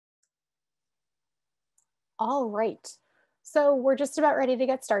All right. So we're just about ready to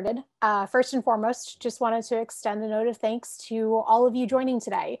get started. First and foremost, just wanted to extend a note of thanks to all of you joining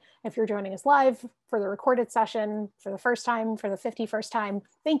today. If you're joining us live for the recorded session for the first time, for the 51st time,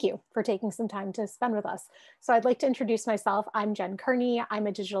 thank you for taking some time to spend with us. So I'd like to introduce myself. I'm Jen Kearney. I'm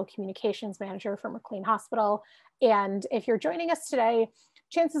a digital communications manager for McLean Hospital. And if you're joining us today,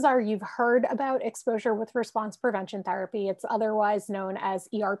 chances are you've heard about exposure with response prevention therapy. It's otherwise known as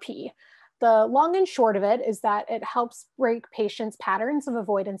ERP. The long and short of it is that it helps break patients' patterns of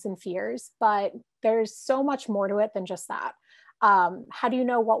avoidance and fears, but there's so much more to it than just that. How do you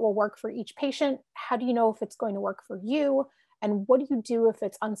know what will work for each patient? How do you know if it's going to work for you? And what do you do if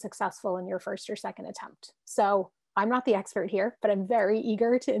it's unsuccessful in your first or second attempt? So I'm not the expert here, but I'm very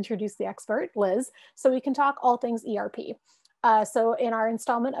eager to introduce the expert, Liz, so we can talk all things ERP. So in our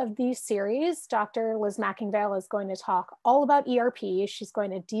installment of the series, Dr. Liz Mackingvale is going to talk all about ERP. She's going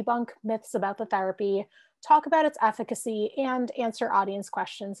to debunk myths about the therapy, talk about its efficacy, and answer audience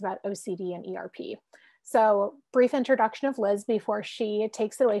questions about OCD and ERP. So brief introduction of Liz before she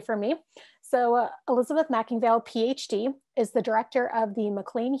takes it away from me. So Elizabeth Mackingvale, PhD, is the director of the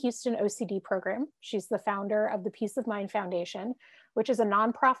McLean Houston OCD program. She's the founder of the Peace of Mind Foundation, which is a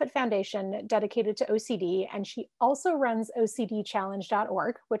nonprofit foundation dedicated to OCD. And she also runs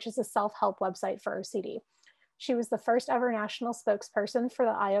OCDchallenge.org, which is a self-help website for OCD. She was the first ever national spokesperson for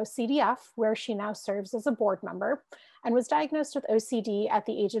the IOCDF, where she now serves as a board member, and was diagnosed with OCD at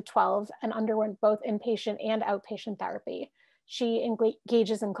the age of 12 and underwent both inpatient and outpatient therapy. She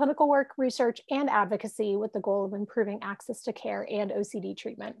engages in clinical work, research, and advocacy with the goal of improving access to care and OCD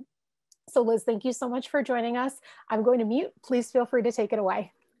treatment. So Liz, thank you so much for joining us. I'm going to mute. Please feel free to take it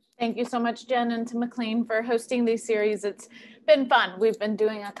away. Thank you so much, Jen, and to McLean for hosting these series. It's been fun. We've been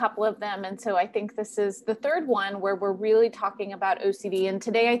doing a couple of them, and so I think this is the third one where we're really talking about OCD. And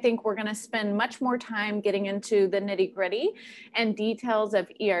today I think we're going to spend much more time getting into the nitty-gritty and details of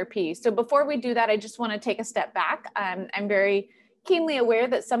ERP. So before we do that, I just want to take a step back. I'm very keenly aware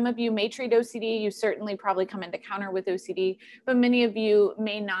that some of you may treat OCD. You certainly probably come into counter with OCD, but many of you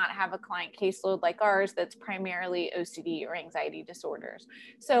may not have a client caseload like ours that's primarily OCD or anxiety disorders.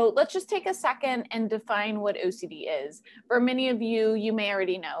 So let's just take a second and define what OCD is. For many of you, you may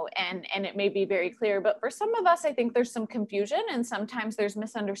already know, and it may be very clear, but for some of us, I think there's some confusion and sometimes there's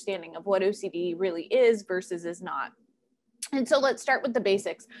misunderstanding of what OCD really is versus is not. And so let's start with the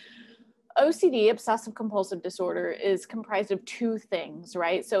basics. OCD, obsessive compulsive disorder, is comprised of two things,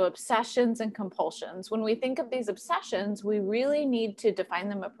 right? So obsessions and compulsions. When we think of these obsessions, we really need to define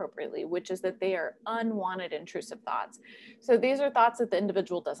them appropriately, which is that they are unwanted intrusive thoughts. So these are thoughts that the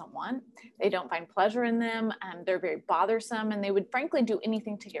individual doesn't want. They don't find pleasure in them, and they're very bothersome, and they would frankly do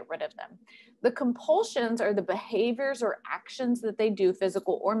anything to get rid of them. The compulsions are the behaviors or actions that they do,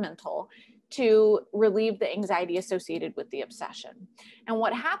 physical or mental, to relieve the anxiety associated with the obsession. And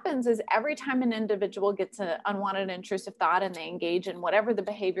what happens is every time an individual gets an unwanted intrusive thought and they engage in whatever the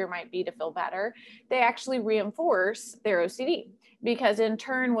behavior might be to feel better, they actually reinforce their OCD, because in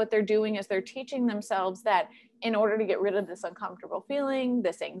turn, what they're doing is they're teaching themselves that in order to get rid of this uncomfortable feeling,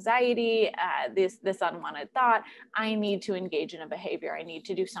 this anxiety, this unwanted thought, I need to engage in a behavior. I need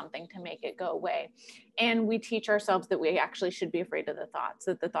to do something to make it go away. And we teach ourselves that we actually should be afraid of the thoughts,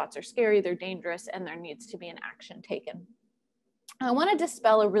 that the thoughts are scary, they're dangerous, and there needs to be an action taken. I want to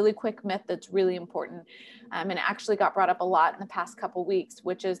dispel a really quick myth that's really important, and it actually got brought up a lot in the past couple weeks,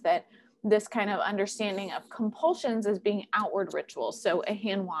 which is that this kind of understanding of compulsions as being outward rituals. So a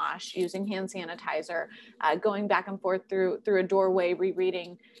hand wash, using hand sanitizer, going back and forth through a doorway,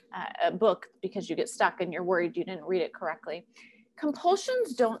 rereading a book because you get stuck and you're worried you didn't read it correctly.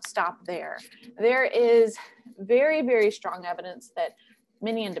 Compulsions don't stop there. There is very, very strong evidence that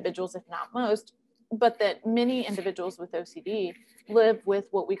many individuals, if not most, but that many individuals with OCD live with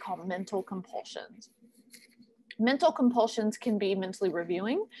what we call mental compulsions. Mental compulsions can be mentally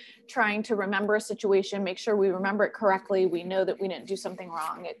reviewing, trying to remember a situation, make sure we remember it correctly. We know that we didn't do something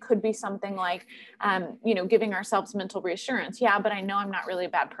wrong. It could be something like, giving ourselves mental reassurance. Yeah, but I know I'm not really a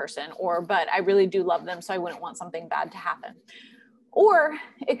bad person, but I really do love them, so I wouldn't want something bad to happen. Or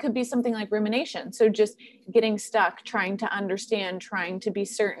it could be something like rumination. So just getting stuck, trying to understand, trying to be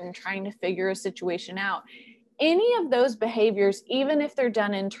certain, trying to figure a situation out. Any of those behaviors, even if they're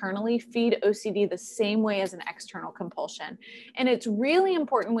done internally, feed OCD the same way as an external compulsion. And it's really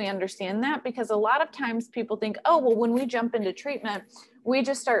important we understand that, because a lot of times people think, oh, well, when we jump into treatment, We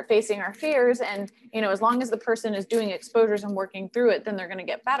just start facing our fears, and as long as the person is doing exposures and working through it, then they're going to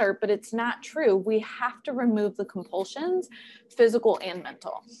get better. But it's not true. We have to remove the compulsions, physical and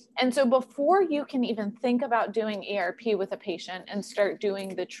mental. And so before you can even think about doing ERP with a patient and start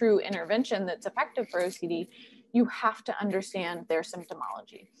doing the true intervention that's effective for OCD, you have to understand their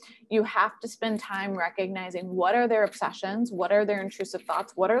symptomology. You have to spend time recognizing what are their obsessions, what are their intrusive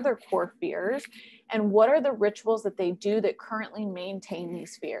thoughts, what are their core fears, and what are the rituals that they do that currently maintain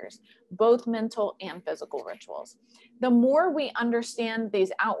these fears, both mental and physical rituals. The more we understand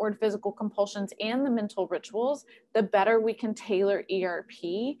these outward physical compulsions and the mental rituals, the better we can tailor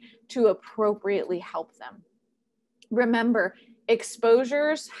ERP to appropriately help them. Remember,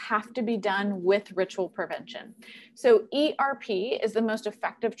 exposures have to be done with ritual prevention. So ERP is the most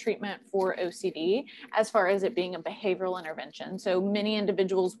effective treatment for OCD as far as it being a behavioral intervention. So many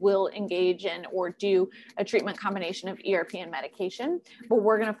individuals will engage in or do a treatment combination of ERP and medication, but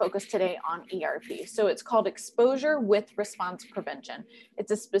we're going to focus today on ERP. So it's called exposure with response prevention.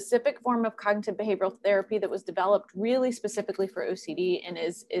 It's a specific form of cognitive behavioral therapy that was developed really specifically for OCD and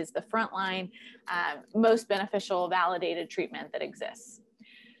is the frontline, most beneficial, validated treatment that exists.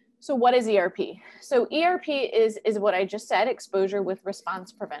 So what is ERP? So ERP is what I just said, exposure with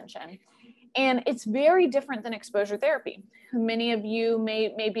response prevention. And it's very different than exposure therapy. Many of you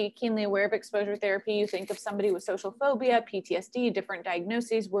may be keenly aware of exposure therapy. You think of somebody with social phobia, PTSD, different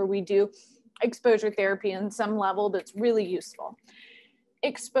diagnoses where we do exposure therapy on some level that's really useful.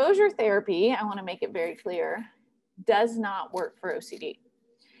 Exposure therapy, I want to make it very clear, does not work for OCD.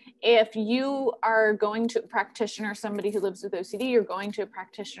 If you are going to a practitioner, somebody who lives with OCD, you're going to a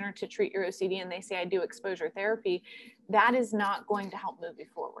practitioner to treat your OCD and they say, I do exposure therapy, that is not going to help move you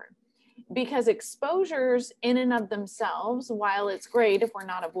forward. Because exposures in and of themselves, while it's great if we're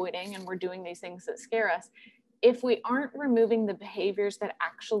not avoiding and we're doing these things that scare us, if we aren't removing the behaviors that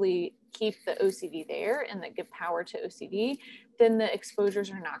actually keep the OCD there and that give power to OCD, then the exposures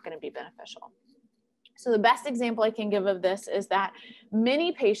are not going to be beneficial. So the best example I can give of this is that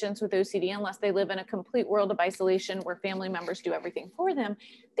many patients with OCD, unless they live in a complete world of isolation where family members do everything for them,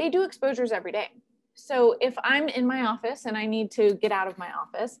 they do exposures every day. So if I'm in my office and I need to get out of my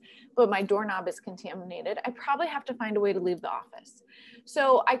office, but my doorknob is contaminated, I probably have to find a way to leave the office.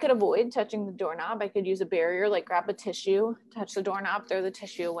 So I could avoid touching the doorknob. I could use a barrier, like grab a tissue, touch the doorknob, throw the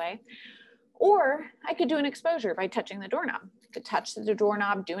tissue away. Or I could do an exposure by touching the doorknob. I could touch the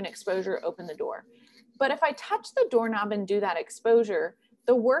doorknob, do an exposure, open the door. But if I touch the doorknob and do that exposure,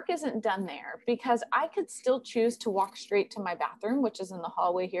 the work isn't done there because I could still choose to walk straight to my bathroom, which is in the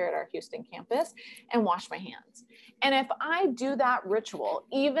hallway here at our Houston campus, and wash my hands. And if I do that ritual,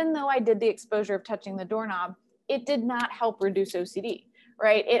 even though I did the exposure of touching the doorknob, it did not help reduce OCD,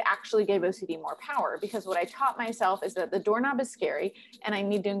 right? It actually gave OCD more power because what I taught myself is that the doorknob is scary and I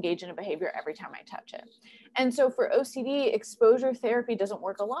need to engage in a behavior every time I touch it. And so for OCD, exposure therapy doesn't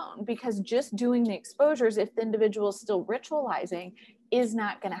work alone because just doing the exposures, if the individual is still ritualizing, is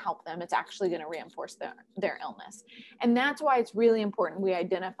not going to help them. It's actually going to reinforce their illness. And that's why it's really important we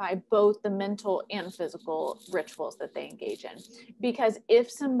identify both the mental and physical rituals that they engage in. Because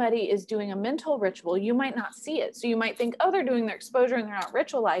if somebody is doing a mental ritual, you might not see it. So you might think, oh, they're doing their exposure and they're not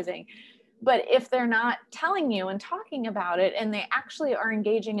ritualizing. But if they're not telling you and talking about it, and they actually are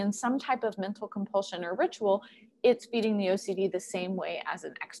engaging in some type of mental compulsion or ritual, it's feeding the OCD the same way as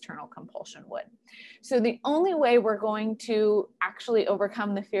an external compulsion would. So the only way we're going to actually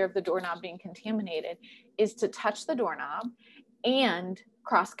overcome the fear of the doorknob being contaminated is to touch the doorknob and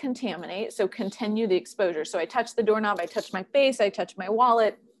cross-contaminate, so continue the exposure. So I touch the doorknob, I touch my face, I touch my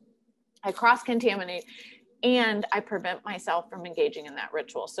wallet, I cross-contaminate, and I prevent myself from engaging in that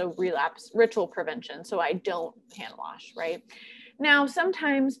ritual. So relapse, ritual prevention. So I don't hand wash, right? Now,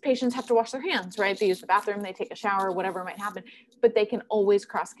 sometimes patients have to wash their hands, right? They use the bathroom, they take a shower, whatever might happen, but they can always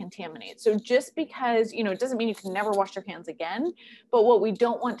cross-contaminate. So just because, it doesn't mean you can never wash your hands again, but what we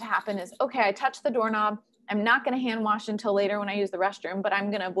don't want to happen is, okay, I touched the doorknob, I'm not going to hand wash until later when I use the restroom, but I'm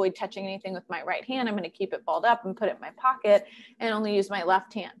going to avoid touching anything with my right hand. I'm going to keep it balled up and put it in my pocket and only use my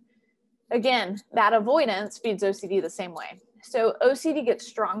left hand. Again, that avoidance feeds OCD the same way. So OCD gets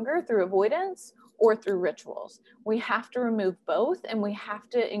stronger through avoidance or through rituals. We have to remove both, and we have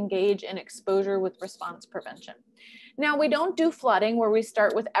to engage in exposure with response prevention. Now, we don't do flooding where we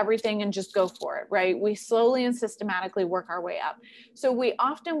start with everything and just go for it, right? We slowly and systematically work our way up. So we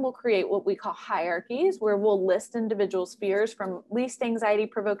often will create what we call hierarchies, where we'll list individuals' fears from least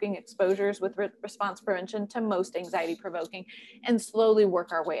anxiety-provoking exposures with response prevention to most anxiety-provoking, and slowly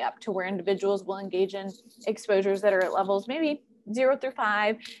work our way up to where individuals will engage in exposures that are at levels maybe 0 through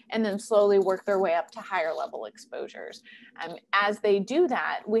 5, and then slowly work their way up to higher level exposures. As they do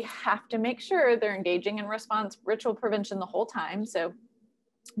that, we have to make sure they're engaging in response ritual prevention the whole time. So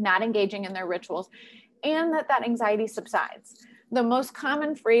not engaging in their rituals, and that anxiety subsides. The most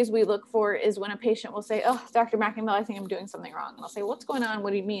common phrase we look for is when a patient will say, oh, Dr. McInville, I think I'm doing something wrong. And I'll say, what's going on?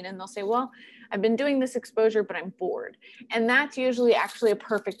 What do you mean? And they'll say, well, I've been doing this exposure, but I'm bored. And that's usually actually a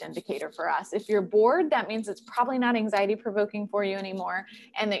perfect indicator for us. If you're bored, that means it's probably not anxiety provoking for you anymore,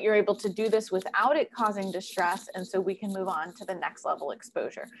 and that you're able to do this without it causing distress. And so we can move on to the next level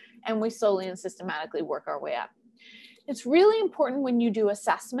exposure. And we slowly and systematically work our way up. It's really important when you do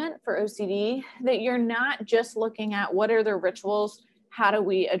assessment for OCD that you're not just looking at what are their rituals, how do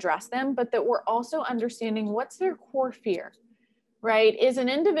we address them, but that we're also understanding what's their core fear, right? Is an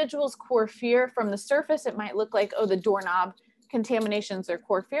individual's core fear from the surface, it might look like, oh, the doorknob contamination is their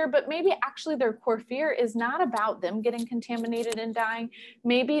core fear, but maybe actually their core fear is not about them getting contaminated and dying.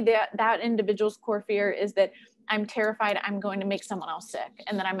 Maybe that individual's core fear is that I'm terrified I'm going to make someone else sick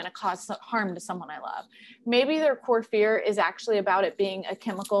and that I'm going to cause harm to someone I love. Maybe their core fear is actually about it being a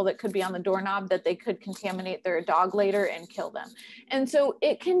chemical that could be on the doorknob that they could contaminate their dog later and kill them. And so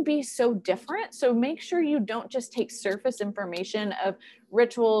it can be so different. So make sure you don't just take surface information of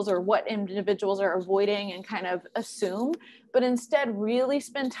rituals or what individuals are avoiding and kind of assume, but instead really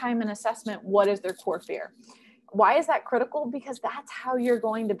spend time in assessment. What is their core fear? Why is that critical? Because that's how you're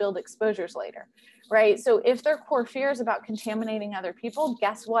going to build exposures later, right? So if their core fear is about contaminating other people,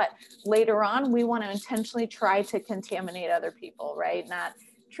 guess what? Later on, we want to intentionally try to contaminate other people, right? Not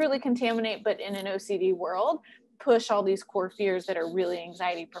truly contaminate, but in an OCD world, push all these core fears that are really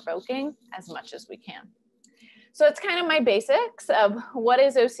anxiety provoking as much as we can. So it's kind of my basics of what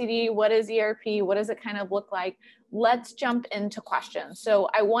is OCD, what is ERP, what does it kind of look like? Let's jump into questions. So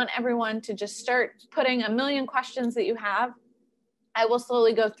I want everyone to just start putting a million questions that you have. I will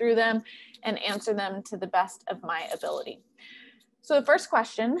slowly go through them and answer them to the best of my ability. So the first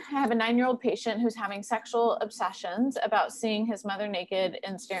question, I have a 9-year-old patient who's having sexual obsessions about seeing his mother naked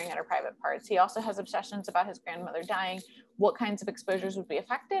and staring at her private parts. He also has obsessions about his grandmother dying. What kinds of exposures would be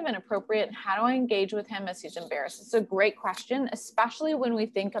effective and appropriate? And how do I engage with him as he's embarrassed? It's a great question, especially when we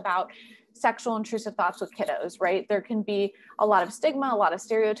think about sexual intrusive thoughts with kiddos, right? There can be a lot of stigma, a lot of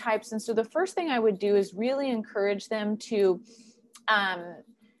stereotypes. And so the first thing I would do is really encourage them to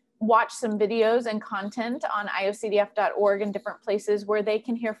watch some videos and content on iocdf.org and different places where they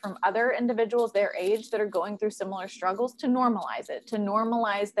can hear from other individuals their age that are going through similar struggles, to normalize it, to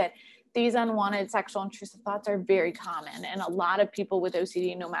normalize that these unwanted sexual intrusive thoughts are very common. And a lot of people with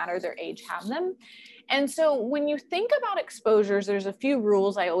OCD, no matter their age, have them. And so when you think about exposures, there's a few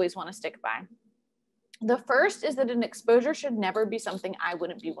rules I always want to stick by. The first is that an exposure should never be something I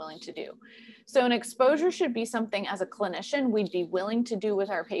wouldn't be willing to do. So an exposure should be something as a clinician we'd be willing to do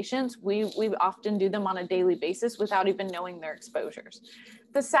with our patients. We often do them on a daily basis without even knowing their exposures.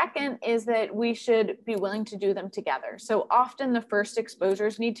 The second is that we should be willing to do them together. So often the first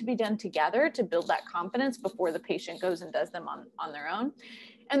exposures need to be done together to build that confidence before the patient goes and does them on their own.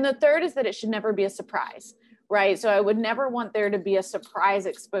 And the third is that it should never be a surprise. Right. So I would never want there to be a surprise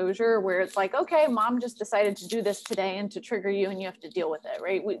exposure where it's like, okay, mom just decided to do this today and to trigger you and you have to deal with it.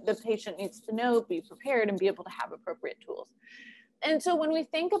 Right. The patient needs to know, be prepared, and be able to have appropriate tools. And so when we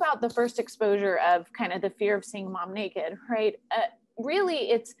think about the first exposure of kind of the fear of seeing mom naked, right, really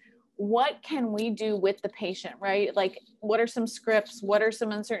it's what can we do with the patient, right? Like, what are some scripts? What are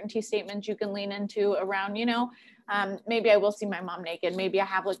some uncertainty statements you can lean into around, maybe I will see my mom naked. Maybe I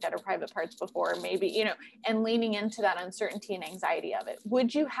have looked at her private parts before, maybe, and leaning into that uncertainty and anxiety of it.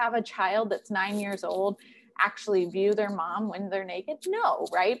 Would you have a child that's 9 years old actually view their mom when they're naked? No,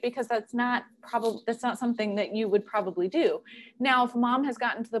 right? Because that's not something that you would probably do. Now, if mom has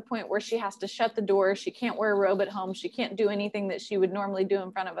gotten to the point where she has to shut the door, she can't wear a robe at home, she can't do anything that she would normally do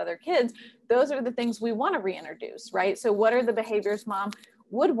in front of other kids, those are the things we want to reintroduce, right? So what are the behaviors mom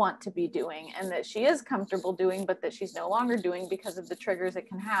would want to be doing and that she is comfortable doing, but that she's no longer doing because of the triggers it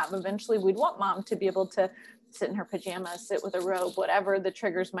can have? Eventually, we'd want mom to be able to sit in her pajamas, sit with a robe, whatever the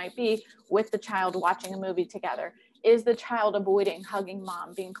triggers might be, with the child watching a movie together. Is the child avoiding hugging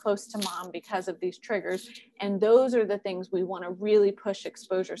mom, being close to mom because of these triggers? And those are the things we want to really push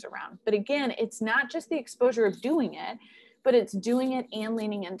exposures around. But again, it's not just the exposure of doing it, but it's doing it and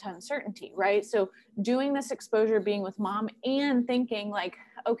leaning into uncertainty, right? So doing this exposure, being with mom and thinking like,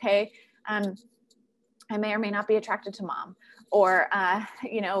 okay, I may or may not be attracted to mom, or,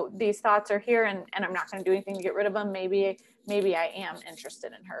 these thoughts are here and I'm not going to do anything to get rid of them. Maybe I am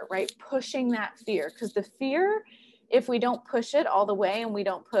interested in her, right? Pushing that fear, because the fear, if we don't push it all the way and we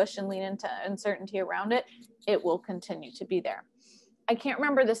don't push and lean into uncertainty around it, it will continue to be there. I can't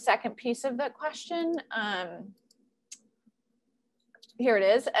remember the second piece of that question. Here it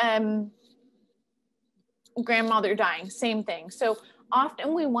is. Grandmother dying, same thing. So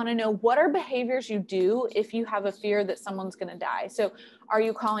often we want to know, what are behaviors you do if you have a fear that someone's going to die? So are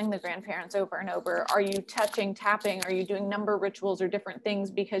you calling the grandparents over and over? Are you touching, tapping? Are you doing number rituals or different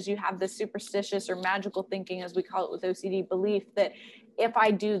things because you have this superstitious or magical thinking, as we call it with OCD, belief that if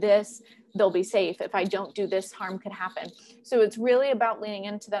I do this, they'll be safe. If I don't do this, harm could happen. So it's really about leaning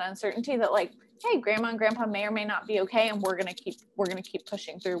into that uncertainty that, like, hey, grandma and grandpa may or may not be okay, and we're going to keep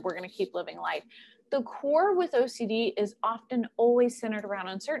pushing through. We're going to keep living life. The core with OCD is often always centered around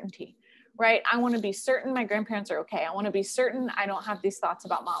uncertainty, right? I want to be certain my grandparents are okay. I want to be certain I don't have these thoughts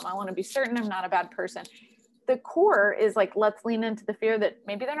about mom. I want to be certain I'm not a bad person. The core is like, let's lean into the fear that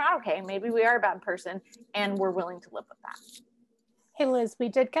maybe they're not okay. Maybe we are a bad person, and we're willing to live with that. Hey, Liz, we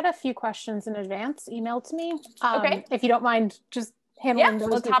did get a few questions in advance emailed to me. Okay. If you don't mind just handling those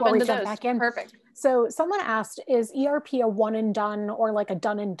let's hop before we into jump those. back in. Perfect. So someone asked, is ERP a one and done or like a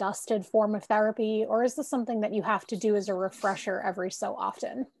done and dusted form of therapy? Or is this something that you have to do as a refresher every so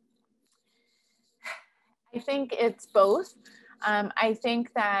often? I think it's both. I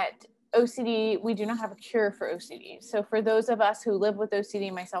think that OCD, we do not have a cure for OCD. So for those of us who live with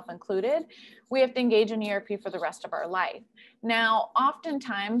OCD, myself included, we have to engage in ERP for the rest of our life. Now,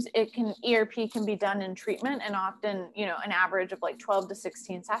 oftentimes ERP can be done in treatment, and often, an average of like 12 to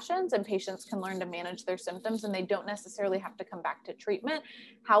 16 sessions, and patients can learn to manage their symptoms, and they don't necessarily have to come back to treatment.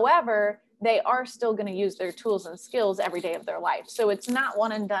 However, they are still going to use their tools and skills every day of their life. So it's not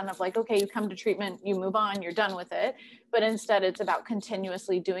one and done of like, okay, you come to treatment, you move on, you're done with it. But instead it's about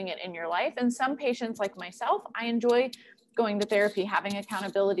continuously doing it in your life. And some patients like myself, I enjoy going to therapy, having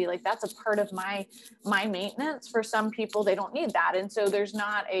accountability. Like that's a part of my maintenance. For some people, they don't need that. And so there's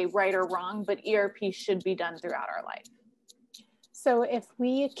not a right or wrong, but ERP should be done throughout our life. So if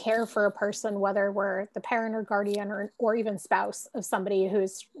we care for a person, whether we're the parent or guardian or even spouse of somebody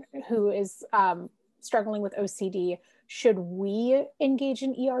who is struggling with OCD, should we engage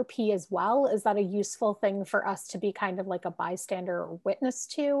in ERP as well? Is that a useful thing for us to be kind of like a bystander or witness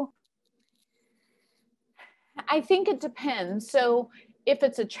to? I think it depends. So if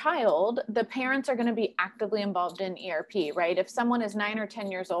it's a child, the parents are going to be actively involved in ERP, right? If someone is 9 or 10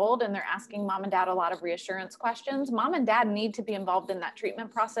 years old and they're asking mom and dad a lot of reassurance questions, mom and dad need to be involved in that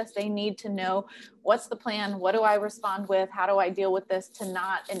treatment process. They need to know, what's the plan? What do I respond with? How do I deal with this to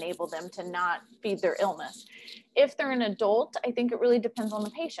not enable them to not feed their illness? If they're an adult, I think it really depends on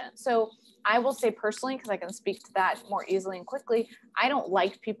the patient. So I will say personally, because I can speak to that more easily and quickly, I don't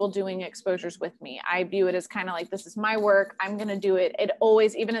like people doing exposures with me. I view it as kind of like, this is my work, I'm going to do it. It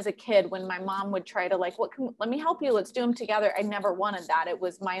always, even as a kid, when my mom would try to like, let me help you, let's do them together, I never wanted that. It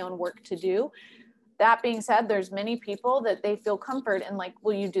was my own work to do. That being said, there's many people that they feel comfort in like,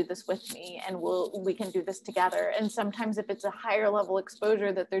 will you do this with me? And we can do this together. And sometimes if it's a higher level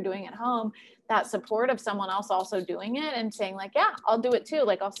exposure that they're doing at home, that support of someone else also doing it and saying like, yeah, I'll do it too.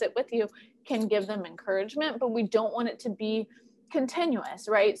 Like I'll sit with you, can give them encouragement, but we don't want it to be continuous,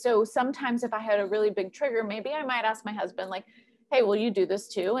 right? So sometimes if I had a really big trigger, maybe I might ask my husband like, hey, will you do this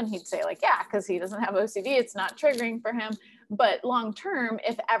too? And he'd say like, yeah, because he doesn't have OCD, it's not triggering for him. But long term,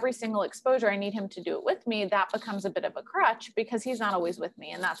 if every single exposure I need him to do it with me, that becomes a bit of a crutch because he's not always with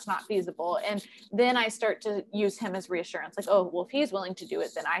me and that's not feasible. And then I start to use him as reassurance, like, oh, well, if he's willing to do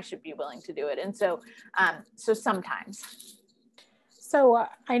it, then I should be willing to do it. And so, so sometimes. So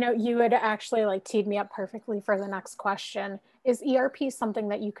I know you had actually like teed me up perfectly for the next question. Is ERP something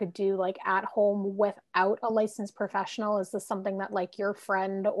that you could do like at home without a licensed professional? Is this something that like your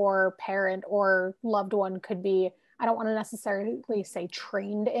friend or parent or loved one could be, I don't want to necessarily say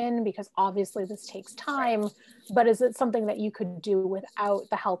trained in because obviously this takes time, but is it something that you could do without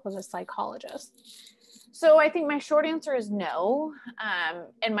the help of a psychologist? So I think my short answer is no.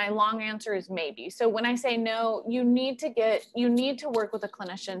 And my long answer is maybe. So when I say no, you need to work with a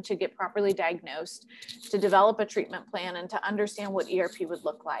clinician to get properly diagnosed, to develop a treatment plan and to understand what ERP would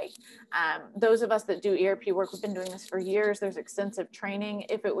look like. Those of us that do ERP work, we've been doing this for years. There's extensive training.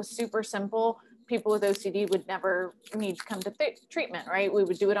 If it was super simple, people with OCD would never need to come to treatment, right? We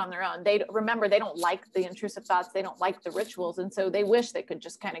would do it on their own. They don't like the intrusive thoughts. They don't like the rituals. And so they wish they could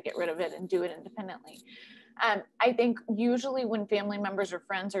just kind of get rid of it and do it independently. I think usually when family members or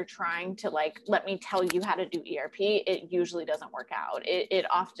friends are trying to like, let me tell you how to do ERP, it usually doesn't work out. It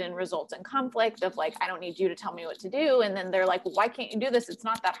often results in conflict of like, I don't need you to tell me what to do. And then they're like, well, why can't you do this? It's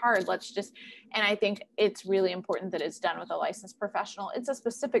not that hard. And I think it's really important that it's done with a licensed professional. It's a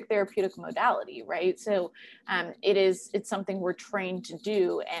specific therapeutic modality, right? So it's something we're trained to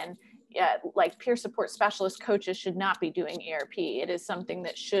do. And like peer support specialists, coaches should not be doing ERP. It is something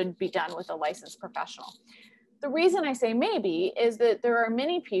that should be done with a licensed professional. The reason I say maybe is that there are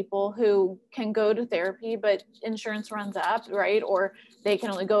many people who can go to therapy, but insurance runs up, right? Or they can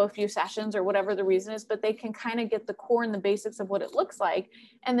only go a few sessions or whatever the reason is, but they can kind of get the core and the basics of what it looks like.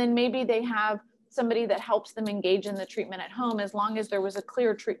 And then maybe they have somebody that helps them engage in the treatment at home, as long as there was a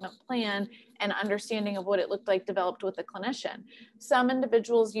clear treatment plan and understanding of what it looked like developed with a clinician. Some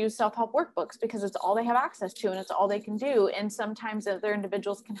individuals use self-help workbooks because it's all they have access to and it's all they can do. And sometimes other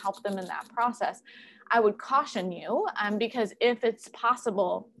individuals can help them in that process. I would caution you, because if it's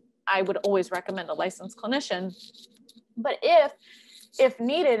possible, I would always recommend a licensed clinician. But if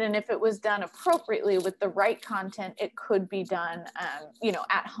needed, and if it was done appropriately with the right content, it could be done,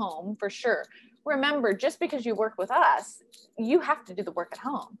 at home for sure. Remember, just because you work with us, you have to do the work at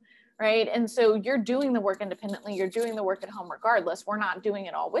home, right? And so you're doing the work independently, you're doing the work at home regardless. We're not doing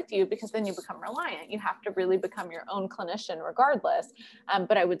it all with you, because then you become reliant. You have to really become your own clinician regardless.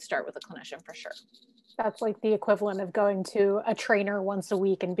 But I would start with a clinician for sure. That's like the equivalent of going to a trainer once a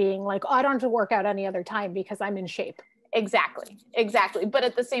week and being like, oh, I don't have to work out any other time because I'm in shape. Exactly. But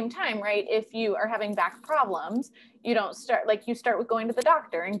at the same time, right, if you are having back problems, you start with going to the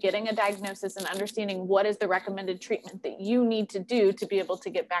doctor and getting a diagnosis and understanding what is the recommended treatment that you need to do to be able to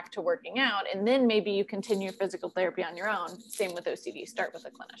get back to working out. And then maybe you continue physical therapy on your own. Same with OCD, start with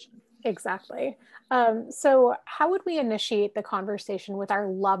a clinician. Exactly. So how would we initiate the conversation with our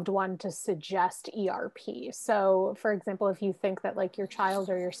loved one to suggest ERP? So for example, if you think that like your child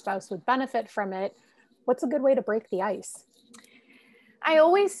or your spouse would benefit from it, what's a good way to break the ice? I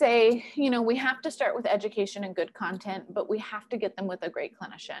always say, we have to start with education and good content, but we have to get them with a great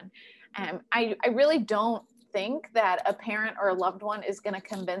clinician. I really don't think that a parent or a loved one is going to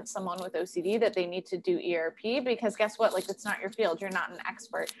convince someone with OCD that they need to do ERP, because guess what? Like, it's not your field. You're not an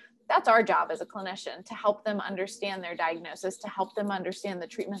expert. That's our job as a clinician, to help them understand their diagnosis, to help them understand the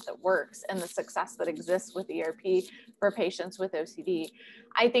treatment that works and the success that exists with ERP for patients with OCD.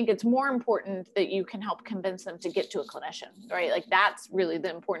 I think it's more important that you can help convince them to get to a clinician, right? Like, that's really the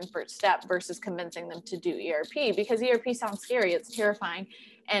important first step versus convincing them to do ERP, because ERP sounds scary, it's terrifying,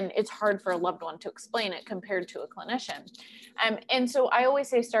 and it's hard for a loved one to explain it compared to a clinician. And so I always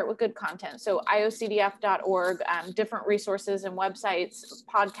say start with good content. So iocdf.org, different resources and websites,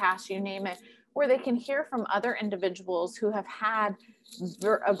 podcasts, you name it, where they can hear from other individuals who have had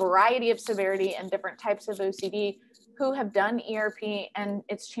a variety of severity and different types of OCD, who have done ERP and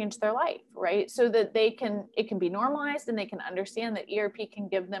it's changed their life, right? So that it can be normalized and they can understand that ERP can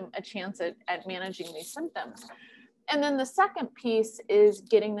give them a chance at managing these symptoms. And then the second piece is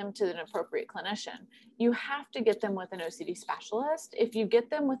getting them to an appropriate clinician. You have to get them with an OCD specialist. If you get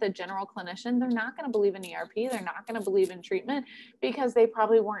them with a general clinician, they're not going to believe in ERP. They're not going to believe in treatment because they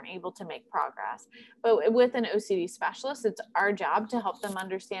probably weren't able to make progress. But with an OCD specialist, it's our job to help them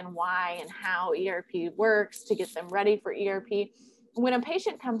understand why and how ERP works, to get them ready for ERP. When a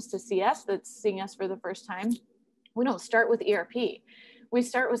patient comes to see us, that's seeing us for the first time, we don't start with ERP. We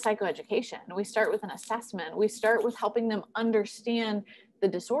start with psychoeducation. We start with an assessment. We start with helping them understand the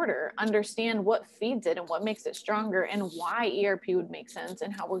disorder, understand what feeds it and what makes it stronger, and why ERP would make sense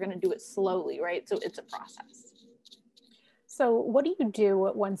and how we're going to do it slowly, right? So it's a process. So what do you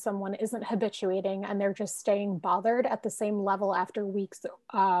do when someone isn't habituating and they're just staying bothered at the same level after weeks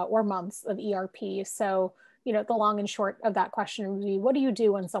or months of ERP? So, the long and short of that question would be, what do you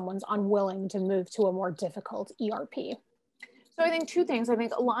do when someone's unwilling to move to a more difficult ERP? So I think two things. I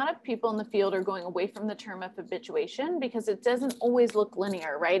think a lot of people in the field are going away from the term of habituation because it doesn't always look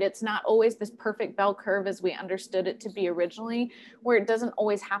linear, right? It's not always this perfect bell curve as we understood it to be originally, where it doesn't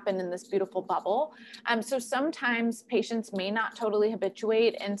always happen in this beautiful bubble. So sometimes patients may not totally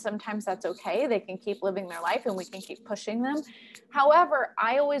habituate, and sometimes that's okay. They can keep living their life and we can keep pushing them. However,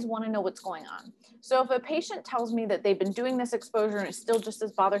 I always want to know what's going on. So if a patient tells me that they've been doing this exposure and it's still just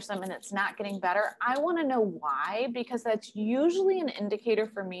as bothersome and it's not getting better, I want to know why, because that's usually an indicator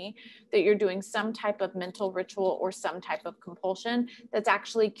for me that you're doing some type of mental ritual or some type of compulsion that's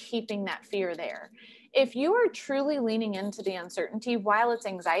actually keeping that fear there. If you are truly leaning into the uncertainty, while it's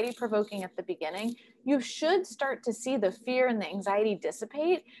anxiety provoking at the beginning, you should start to see the fear and the anxiety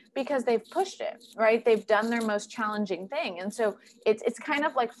dissipate because they've pushed it, right? They've done their most challenging thing. And so it's kind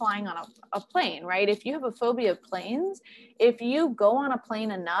of like flying on a plane, right? If you have a phobia of planes, if you go on a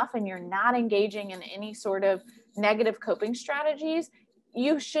plane enough and you're not engaging in any sort of negative coping strategies,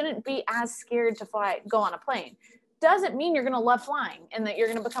 you shouldn't be as scared to go on a plane. Doesn't mean you're going to love flying and that you're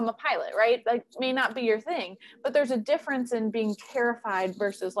going to become a pilot, right? That may not be your thing, but there's a difference in being terrified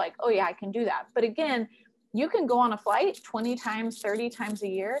versus like, oh yeah, I can do that. But again, you can go on a flight 20 times, 30 times a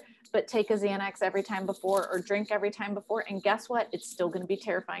year, but take a Xanax every time before or drink every time before. And guess what? It's still going to be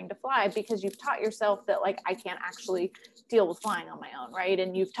terrifying to fly because you've taught yourself that like, I can't actually deal with flying on my own, right?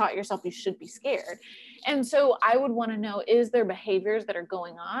 And you've taught yourself you should be scared. And so I would want to know, is there behaviors that are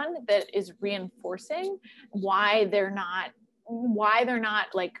going on that is reinforcing why they're not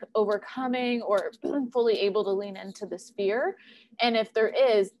like overcoming or fully able to lean into this fear? And if there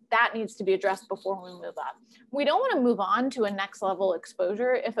is, that needs to be addressed before we move up. We don't want to move on to a next level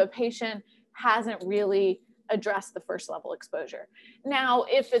exposure if a patient hasn't really addressed the first level exposure. Now,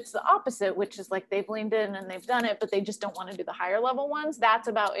 if it's the opposite, which is like they've leaned in and they've done it, but they just don't want to do the higher level ones, that's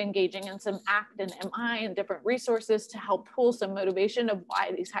about engaging in some ACT and MI and different resources to help pull some motivation of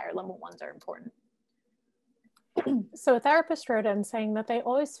why these higher level ones are important. So a therapist wrote in saying that they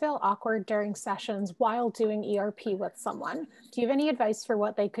always feel awkward during sessions while doing ERP with someone. Do you have any advice for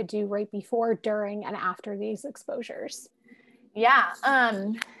what they could do right before, during, and after these exposures? Yeah,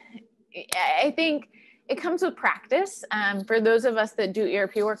 I think it comes with practice. For those of us that do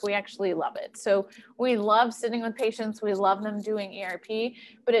ERP work, we actually love it. So we love sitting with patients. We love them doing ERP,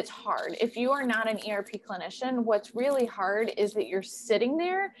 but it's hard. If you are not an ERP clinician, what's really hard is that you're sitting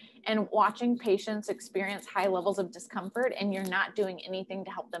there and watching patients experience high levels of discomfort and you're not doing anything to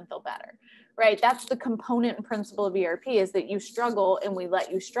help them feel better, right? That's the component and principle of ERP, is that you struggle and we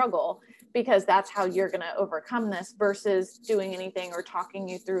let you struggle because that's how you're going to overcome this versus doing anything or talking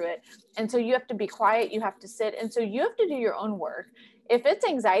you through it. And so you have to be quiet, you have to sit. And so you have to do your own work. If it's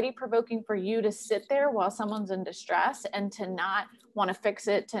anxiety provoking for you to sit there while someone's in distress and to not want to fix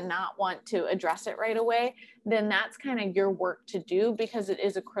it, to not want to address it right away, then that's kind of your work to do because it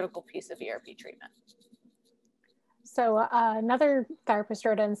is a critical piece of ERP treatment. So another therapist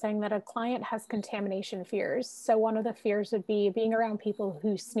wrote in saying that a client has contamination fears. So one of the fears would be being around people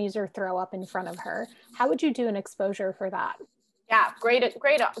who sneeze or throw up in front of her. How would you do an exposure for that? Yeah, great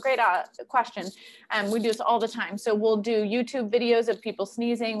question. We do this all the time. So we'll do YouTube videos of people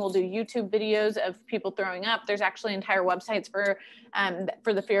sneezing. We'll do YouTube videos of people throwing up. There's actually entire websites for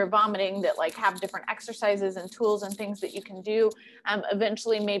the fear of vomiting that like have different exercises and tools and things that you can do.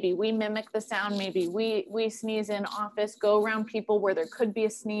 Eventually, maybe we mimic the sound. Maybe we sneeze in office, go around people where there could be a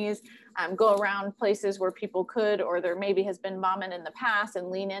sneeze, go around places where people could, or there maybe has been vomit in the past and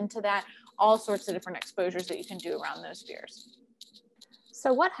lean into that. All sorts of different exposures that you can do around those fears.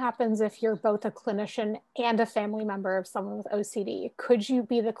 So what happens if you're both a clinician and a family member of someone with OCD? Could you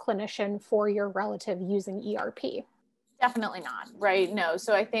be the clinician for your relative using ERP? Definitely not, right? No.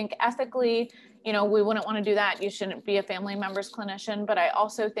 So I think ethically, we wouldn't want to do that. You shouldn't be a family member's clinician, but I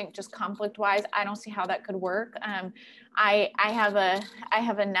also think just conflict wise, I don't see how that could work. I have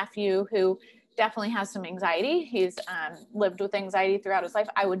a nephew who definitely has some anxiety. He's lived with anxiety throughout his life.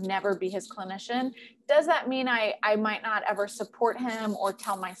 I would never be his clinician. Does that mean I might not ever support him or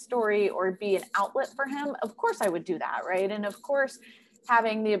tell my story or be an outlet for him? Of course I would do that, right? And of course,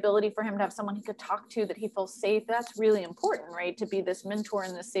 having the ability for him to have someone he could talk to that he feels safe, that's really important, right? To be this mentor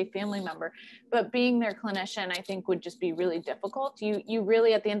and this safe family member. But being their clinician, I think would just be really difficult. You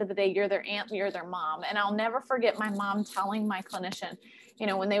really, at the end of the day, you're their aunt, you're their mom. And I'll never forget my mom telling my clinician,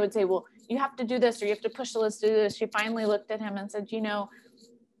 when they would say, well, you have to do this, or you have to push the list to do this. She finally looked at him and said,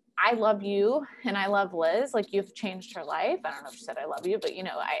 I love you and I love Liz. Like, you've changed her life. I don't know if she said I love you, but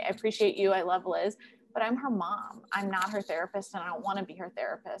I appreciate you. I love Liz, but I'm her mom. I'm not her therapist, and I don't want to be her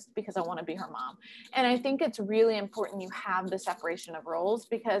therapist because I want to be her mom. And I think it's really important you have the separation of roles,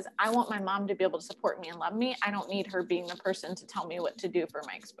 because I want my mom to be able to support me and love me. I don't need her being the person to tell me what to do for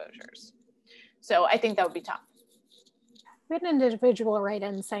my exposures. So I think that would be tough. We had an individual write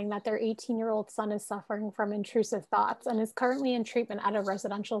in saying that their 18-year-old son is suffering from intrusive thoughts and is currently in treatment at a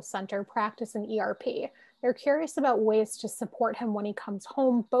residential center practicing ERP. They're curious about ways to support him when he comes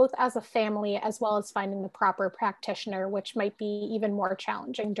home, both as a family as well as finding the proper practitioner, which might be even more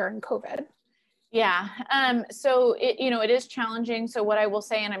challenging during COVID. Yeah. So it is challenging. So what I will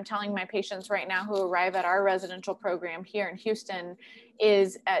say, and I'm telling my patients right now who arrive at our residential program here in Houston,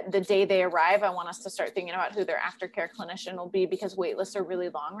 is at the day they arrive, I want us to start thinking about who their aftercare clinician will be, because wait lists are really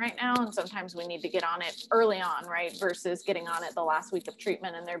long right now. And sometimes we need to get on it early on, right? Versus getting on it the last week of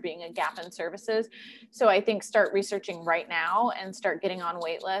treatment and there being a gap in services. So I think start researching right now and start getting on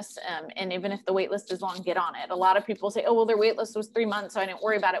wait lists. And even if the wait list is long, get on it. A lot of people say, oh, well, their wait list was 3 months, so I didn't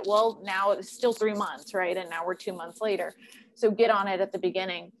worry about it. Well, now it's still 3 months, right? And now we're 2 months later. So get on it at the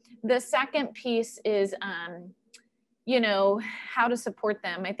beginning. The second piece is, how to support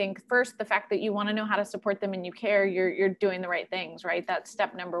them. I think first, the fact that you want to know how to support them and you care, you're doing the right things, right? That's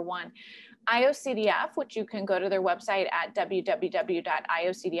step number one. IOCDF, which you can go to their website at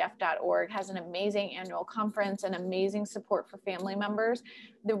www.iocdf.org, has an amazing annual conference and amazing support for family members.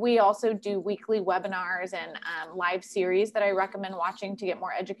 We also do weekly webinars and live series that I recommend watching to get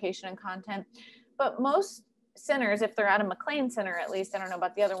more education and content. But most centers, if they're at a McLean center, at least, I don't know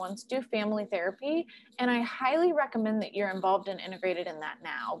about the other ones, do family therapy. And I highly recommend that you're involved and integrated in that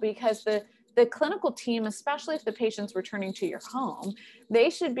now, because the clinical team, especially if the patient's returning to your home, they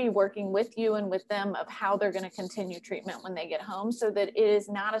should be working with you and with them of how they're going to continue treatment when they get home, so that it is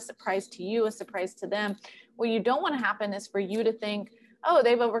not a surprise to you, a surprise to them. What you don't want to happen is for you to think, oh,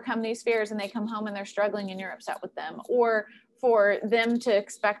 they've overcome these fears and they come home and they're struggling and you're upset with them, or for them to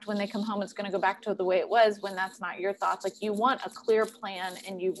expect when they come home it's going to go back to the way it was, when that's not your thoughts. Like, you want a clear plan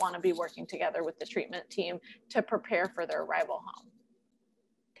and you want to be working together with the treatment team to prepare for their arrival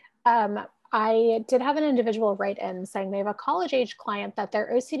home. I did have an individual write in saying they have a college age client that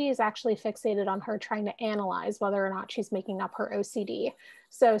their OCD is actually fixated on her trying to analyze whether or not she's making up her OCD.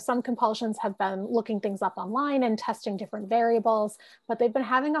 So some compulsions have been looking things up online and testing different variables, but they've been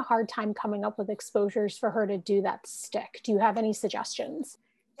having a hard time coming up with exposures for her to do that stick. Do you have any suggestions?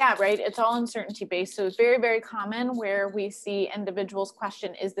 Yeah, right. It's all uncertainty based. So it's very, very common where we see individuals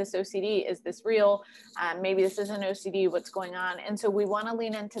question, is this OCD? Is this real? Maybe this isn't OCD, what's going on? And so we want to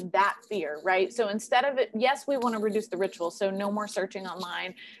lean into that fear, right? So instead of it, yes, we want to reduce the ritual. So no more searching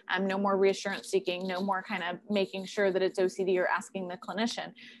online, no more reassurance seeking, no more kind of making sure that it's OCD or asking the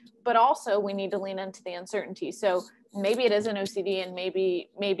clinician. But also we need to lean into the uncertainty. So maybe it is an OCD and maybe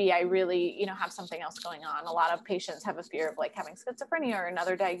I really, have something else going on. A lot of patients have a fear of like having schizophrenia or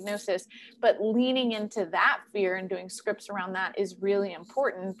another diagnosis, but leaning into that fear and doing scripts around that is really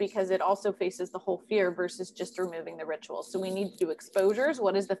important, because it also faces the whole fear versus just removing the rituals. So we need to do exposures.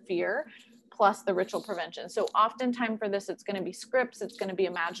 What is the fear? Plus the ritual prevention. So oftentimes for this, it's going to be scripts, it's going to be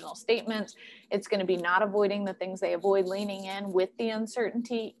imaginal statements, it's going to be not avoiding the things they avoid, leaning in with the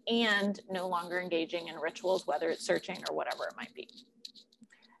uncertainty, and no longer engaging in rituals, whether it's searching or whatever it might be.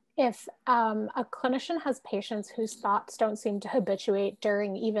 If a clinician has patients whose thoughts don't seem to habituate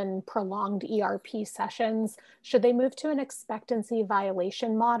during even prolonged ERP sessions, should they move to an expectancy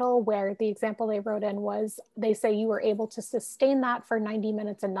violation model, where the example they wrote in was, they say you were able to sustain that for 90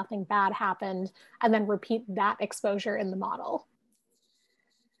 minutes and nothing bad happened, and then repeat that exposure in the model?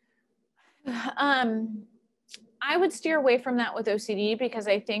 I would steer away from that with OCD, because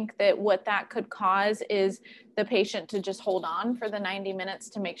I think that what that could cause is the patient to just hold on for the 90 minutes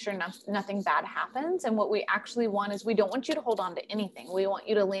to make sure nothing bad happens. And what we actually want is, we don't want you to hold on to anything. We want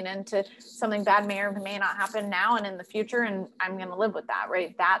you to lean into something bad may or may not happen now and in the future, and I'm going to live with that,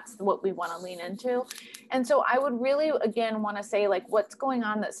 right? That's what we want to lean into. And so I would really, again, want to say, like, what's going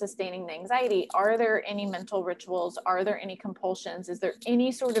on that's sustaining the anxiety? Are there any mental rituals? Are there any compulsions? Is there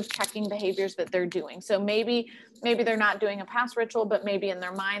any sort of checking behaviors that they're doing? So maybe they're not doing a past ritual, but maybe in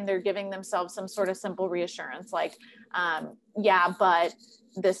their mind, they're giving themselves some sort of simple reassurance, like, yeah, but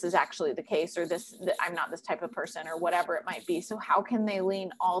this is actually the case, or I'm not this type of person, or whatever it might be. So how can they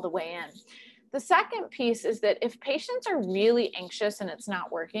lean all the way in? The second piece is that if patients are really anxious and it's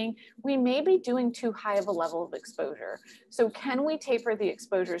not working, we may be doing too high of a level of exposure. So can we taper the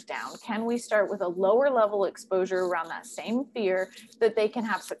exposures down? Can we start with a lower level exposure around that same fear that they can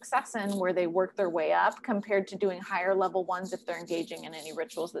have success in, where they work their way up, compared to doing higher level ones if they're engaging in any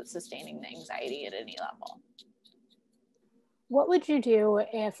rituals that's sustaining the anxiety at any level? What would you do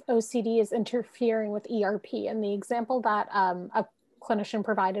if OCD is interfering with ERP? And the example that a clinician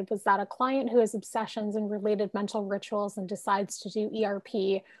provided was that a client who has obsessions and related mental rituals and decides to do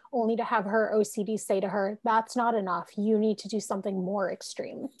ERP, only to have her OCD say to her, that's not enough, you need to do something more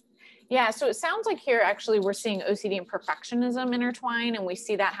extreme. Yeah, so it sounds like here actually we're seeing OCD and perfectionism intertwine, and we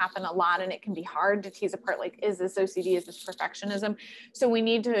see that happen a lot, and it can be hard to tease apart, like, is this OCD, is this perfectionism? So we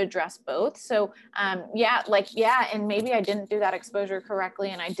need to address both. So and maybe I didn't do that exposure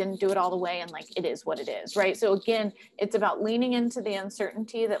correctly, and I didn't do it all the way, and like, it is what it is, right? So again, it's about leaning into the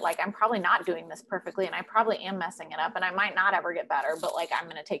uncertainty that, like, I'm probably not doing this perfectly, and I probably am messing it up, and I might not ever get better, but like, I'm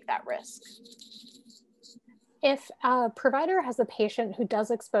going to take that risk. If a provider has a patient who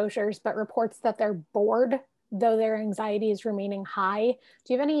does exposures but reports that they're bored, though their anxiety is remaining high,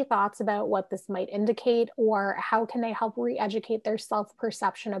 do you have any thoughts about what this might indicate, or how can they help re-educate their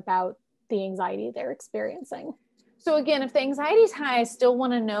self-perception about the anxiety they're experiencing? So again, if the anxiety is high, I still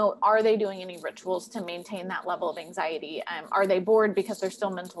want to know, are they doing any rituals to maintain that level of anxiety? Are they bored because they're still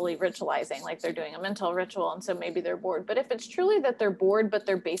mentally ritualizing, like they're doing a mental ritual, and so maybe they're bored? But if it's truly that they're bored, but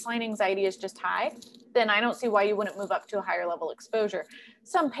their baseline anxiety is just high, then I don't see why you wouldn't move up to a higher level exposure.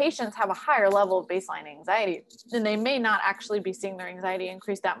 Some patients have a higher level of baseline anxiety, and they may not actually be seeing their anxiety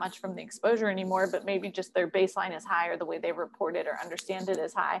increase that much from the exposure anymore, but maybe just their baseline is high, or the way they report it or understand it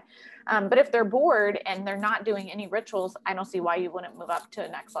is high. But if they're bored and they're not doing any rituals, I don't see why you wouldn't move up to a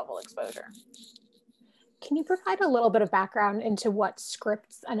next level exposure. Can you provide a little bit of background into what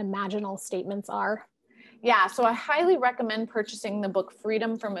scripts and imaginal statements are? Yeah, so I highly recommend purchasing the book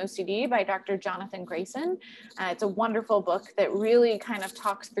Freedom from OCD by Dr. Jonathan Grayson. It's a wonderful book that really kind of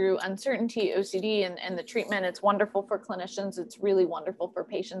talks through uncertainty, OCD, and the treatment. It's wonderful for clinicians. It's really wonderful for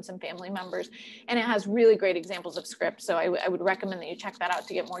patients and family members. And it has really great examples of scripts. So I would recommend that you check that out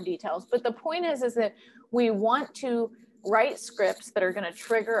to get more details. But the point is that we want to write scripts that are going to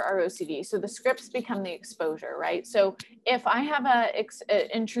trigger our OCD. So the scripts become the exposure, right? So if I have an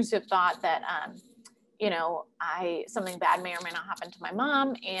intrusive thought that, something bad may or may not happen to my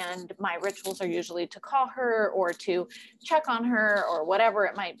mom, and my rituals are usually to call her or to check on her or whatever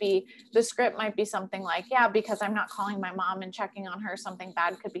it might be, the script might be something like, yeah, because I'm not calling my mom and checking on her, something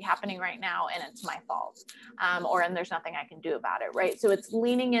bad could be happening right now and it's my fault. And there's nothing I can do about it, right? So it's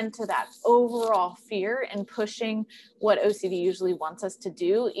leaning into that overall fear and pushing what OCD usually wants us to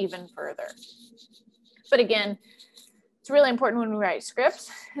do even further. But again, it's really important when we write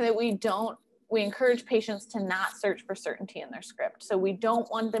scripts that we encourage patients to not search for certainty in their script. So we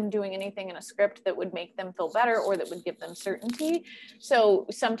don't want them doing anything in a script that would make them feel better or that would give them certainty. So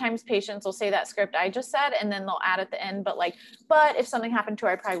sometimes patients will say that script I just said, and then they'll add at the end, but if something happened to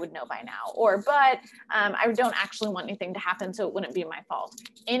her, I probably would know by now. Or, I don't actually want anything to happen, so it wouldn't be my fault.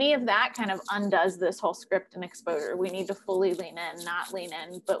 Any of that kind of undoes this whole script and exposure. We need to fully lean in, not lean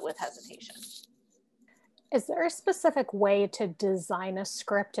in, but with hesitation. Is there a specific way to design a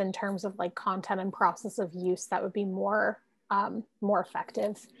script in terms of content and process of use that would be more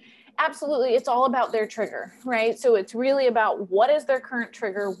effective? Absolutely. It's all about their trigger, right? So it's really about what is their current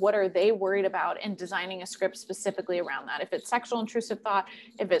trigger? What are they worried about, and designing a script specifically around that. If it's sexual intrusive thought,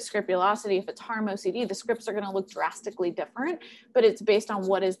 if it's scrupulosity, if it's harm OCD, the scripts are going to look drastically different, but it's based on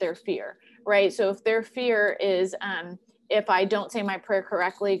what is their fear, right? So if their fear is, if I don't say my prayer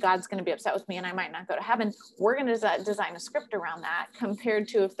correctly, God's going to be upset with me and I might not go to heaven, we're going to design a script around that, compared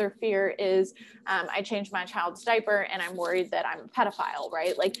to if their fear is, I changed my child's diaper and I'm worried that I'm a pedophile,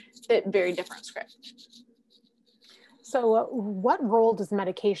 right? Very different script. So what role does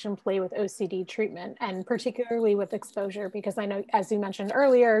medication play with OCD treatment, and particularly with exposure? Because I know, as you mentioned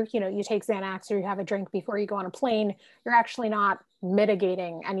earlier, you take Xanax or you have a drink before you go on a plane, you're actually not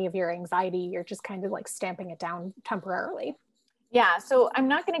mitigating any of your anxiety. You're just kind of stamping it down temporarily. Yeah, so I'm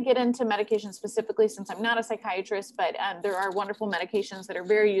not going to get into medication specifically since I'm not a psychiatrist, but there are wonderful medications that are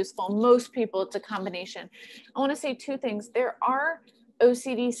very useful. Most people, it's a combination. I want to say two things. There are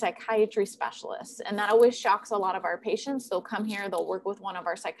OCD psychiatry specialists, and that always shocks a lot of our patients. They'll come here, they'll work with one of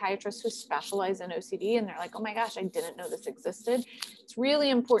our psychiatrists who specialize in OCD, and they're like, oh my gosh, I didn't know this existed. It's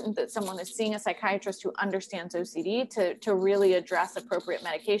really important that someone is seeing a psychiatrist who understands OCD to really address appropriate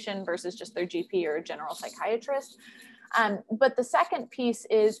medication versus just their GP or a general psychiatrist. But the second piece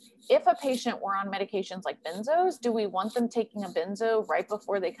is, if a patient were on medications like benzos, do we want them taking a benzo right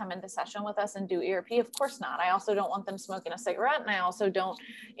before they come into session with us and do ERP? Of course not. I also don't want them smoking a cigarette, and I also don't,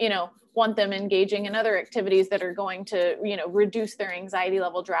 want them engaging in other activities that are going to, reduce their anxiety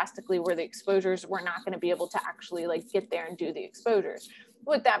level drastically, where the exposures, we're not going to be able to actually get there and do the exposures.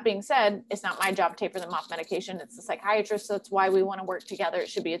 With that being said, it's not my job to taper them off medication. It's the psychiatrist. So that's why we want to work together. It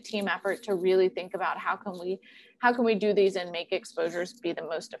should be a team effort to really think about how can we do these and make exposures be the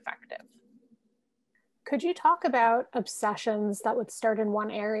most effective. Could you talk about obsessions that would start in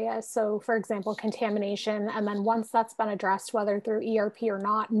one area? So for example, contamination, and then once that's been addressed, whether through ERP or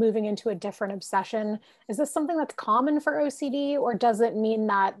not, moving into a different obsession. Is this something that's common for OCD, or does it mean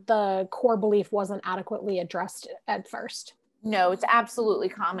that the core belief wasn't adequately addressed at first? No, it's absolutely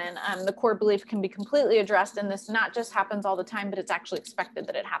common. The core belief can be completely addressed, and this not just happens all the time, but it's actually expected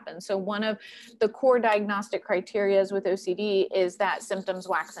that it happens. So one of the core diagnostic criteria with OCD is that symptoms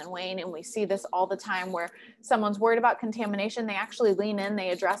wax and wane, and we see this all the time where someone's worried about contamination, they actually lean in, they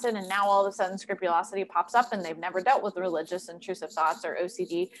address it, and now all of a sudden scrupulosity pops up and they've never dealt with religious intrusive thoughts or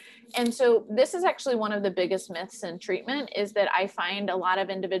OCD. And so this is actually one of the biggest myths in treatment, is that I find a lot of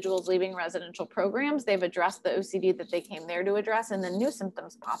individuals leaving residential programs, they've addressed the OCD that they came there to address, and then new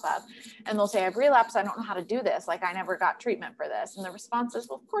symptoms pop up and they'll say, I've relapsed, I don't know how to do this, I never got treatment for this. And the response is,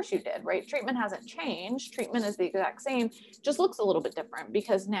 well, of course you did, right? Treatment hasn't changed. Treatment is the exact same, just looks a little bit different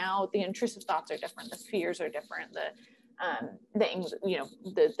because now the intrusive thoughts are different, the fears are different,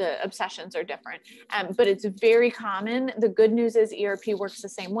 the obsessions are different, but it's very common. The good news is ERP works the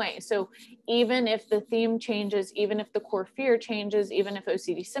same way. So even if the theme changes, even if the core fear changes, even if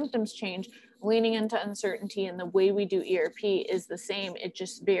OCD symptoms change, leaning into uncertainty and the way we do ERP is the same. It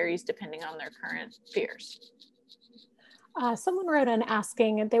just varies depending on their current fears. Someone wrote in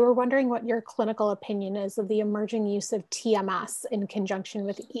asking, they were wondering what your clinical opinion is of the emerging use of TMS in conjunction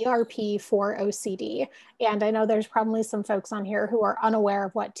with ERP for OCD. And I know there's probably some folks on here who are unaware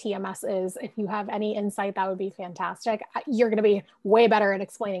of what TMS is. If you have any insight, that would be fantastic. You're going to be way better at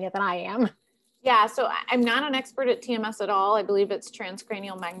explaining it than I am. Yeah, so I'm not an expert at TMS at all. I believe it's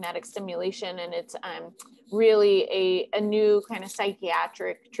transcranial magnetic stimulation, and it's really a new kind of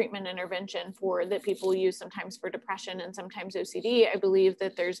psychiatric treatment intervention that people use sometimes for depression and sometimes OCD. I believe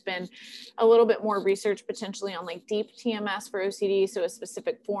that there's been a little bit more research potentially on like deep TMS for OCD, so a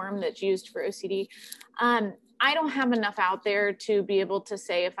specific form that's used for OCD. I don't have enough out there to be able to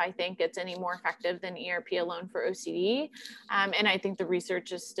say if I think it's any more effective than ERP alone for OCD. And I think the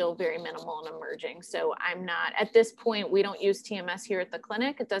research is still very minimal and emerging. So I'm not, at this point, we don't use TMS here at the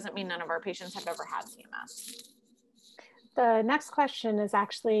clinic. It doesn't mean none of our patients have ever had TMS. The next question is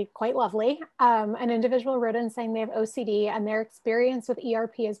actually quite lovely. An individual wrote in saying they have OCD and their experience with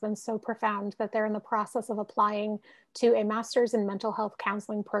ERP has been so profound that they're in the process of applying to a master's in mental health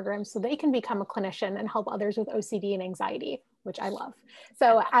counseling program so they can become a clinician and help others with OCD and anxiety, which I love.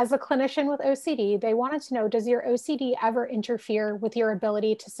 So as a clinician with OCD, they wanted to know, does your OCD ever interfere with your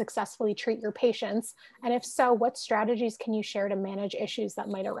ability to successfully treat your patients? And if so, what strategies can you share to manage issues that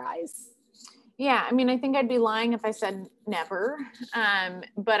might arise? Yeah, I mean, I think I'd be lying if I said never,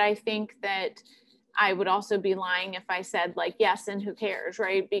 but I think that I would also be lying if I said like, yes, and who cares,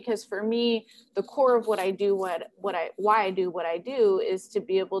 right? Because for me, the core of what I do, why I do what I do is to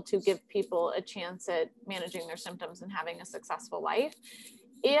be able to give people a chance at managing their symptoms and having a successful life.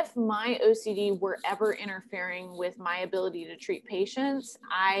 If my OCD were ever interfering with my ability to treat patients,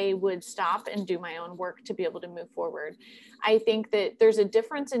 I would stop and do my own work to be able to move forward. I think that there's a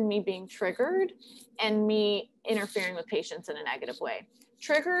difference in me being triggered and me interfering with patients in a negative way.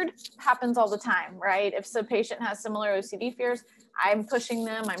 Triggered happens all the time, right? If some patient has similar OCD fears, I'm pushing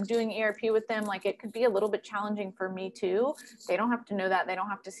them, I'm doing ERP with them. Like it could be a little bit challenging for me too. They don't have to know that, they don't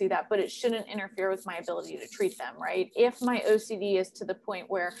have to see that, but it shouldn't interfere with my ability to treat them, right? If my OCD is to the point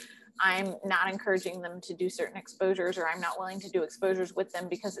where I'm not encouraging them to do certain exposures, or I'm not willing to do exposures with them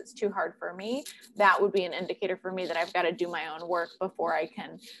because it's too hard for me, that would be an indicator for me that I've got to do my own work before I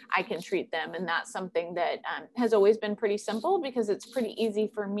can treat them. And that's something that has always been pretty simple because it's pretty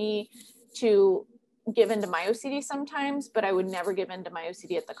easy for me to give into my OCD sometimes, but I would never give into my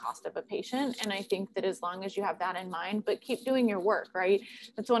OCD at the cost of a patient. And I think that as long as you have that in mind, but keep doing your work, right?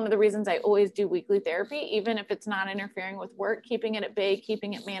 That's one of the reasons I always do weekly therapy, even if it's not interfering with work, keeping it at bay,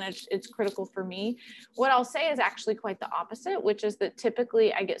 keeping it managed, it's critical for me. What I'll say is actually quite the opposite, which is that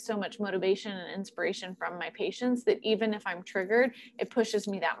typically I get so much motivation and inspiration from my patients that even if I'm triggered, it pushes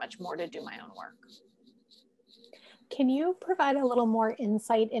me that much more to do my own work. Can you provide a little more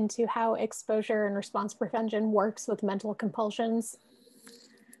insight into how exposure and response prevention works with mental compulsions?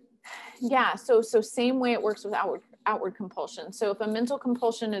 Yeah, so same way it works with outward compulsion. So if a mental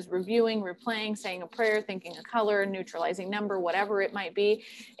compulsion is reviewing, replaying, saying a prayer, thinking a color, neutralizing number, whatever it might be,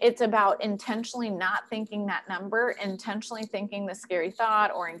 it's about intentionally not thinking that number, intentionally thinking the scary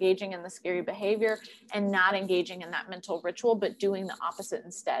thought or engaging in the scary behavior and not engaging in that mental ritual, but doing the opposite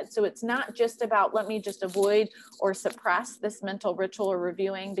instead. So it's not just about, let me just avoid or suppress this mental ritual or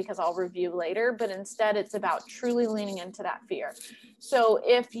reviewing because I'll review later, but instead it's about truly leaning into that fear. So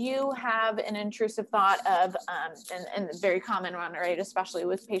if you have an intrusive thought of, and very common one, right, especially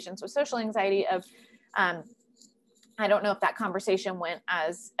with patients with social anxiety of, I don't know if that conversation went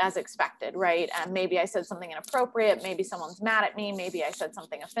as expected, right? Maybe I said something inappropriate, maybe someone's mad at me, maybe I said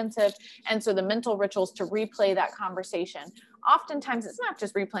something offensive. And so the mental rituals to replay that conversation. Oftentimes it's not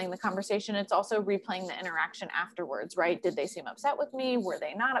just replaying the conversation, it's also replaying the interaction afterwards, right? Did they seem upset with me? Were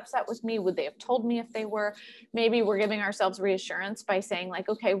they not upset with me? Would they have told me if they were? Maybe we're giving ourselves reassurance by saying like,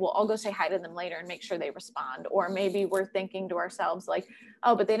 okay, well, I'll go say hi to them later and make sure they respond. Or maybe we're thinking to ourselves like,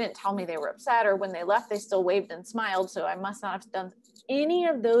 oh, but they didn't tell me they were upset, or when they left, they still waved and smiled. So I must not have done any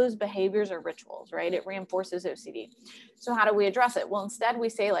of those behaviors or rituals, right? It reinforces OCD. So how do we address it? Well, instead we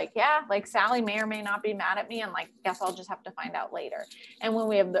say like, yeah, like Sally may or may not be mad at me, and like, guess I'll just have to find out later. And when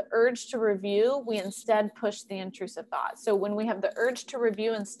we have the urge to review, we instead push the intrusive thought. So when we have the urge to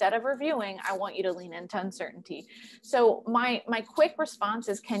review instead of reviewing, I want you to lean into uncertainty. So my quick response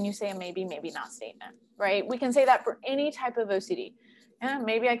is, can you say a maybe, maybe not statement, right? We can say that for any type of OCD. Yeah,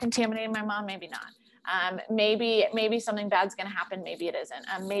 maybe I contaminated my mom, maybe not. Maybe something bad's going to happen. Maybe it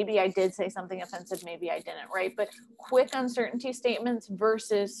isn't. Maybe I did say something offensive. Maybe I didn't, right? But quick uncertainty statements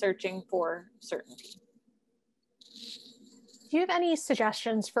versus searching for certainty. Do you have any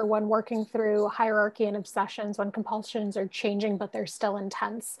suggestions for when working through hierarchy and obsessions when compulsions are changing, but they're still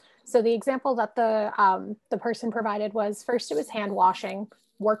intense? So the example that the person provided was, first it was hand washing,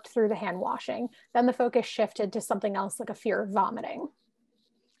 worked through the hand washing, then the focus shifted to something else like a fear of vomiting.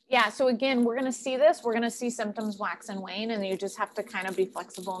 Yeah, so again, we're going to see this. We're going to see symptoms wax and wane, and you just have to kind of be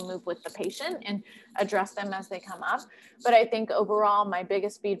flexible and move with the patient and address them as they come up. But I think overall, my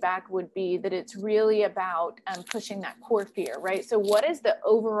biggest feedback would be that it's really about pushing that core fear, right? So what is the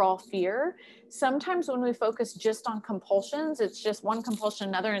overall fear? Sometimes when we focus just on compulsions, it's just one compulsion,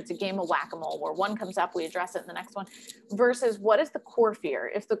 another, and it's a game of whack-a-mole where one comes up, we address it, and the next one, versus what is the core fear?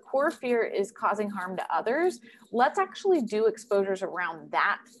 If the core fear is causing harm to others, let's actually do exposures around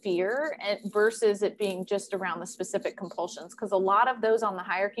that fear versus it being just around the specific compulsions, because a lot of those on the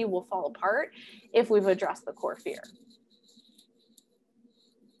hierarchy will fall apart if we've addressed the core fear.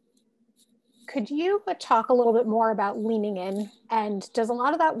 Could you talk a little bit more about leaning in? And does a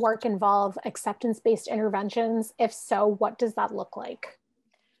lot of that work involve acceptance-based interventions? If so, what does that look like?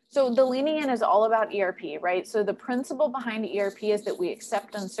 So the leaning in is all about ERP, right? So the principle behind ERP is that we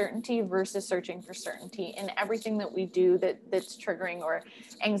accept uncertainty versus searching for certainty in everything that we do that's triggering or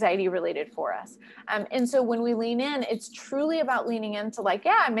anxiety related for us. And so when we lean in, it's truly about leaning into like,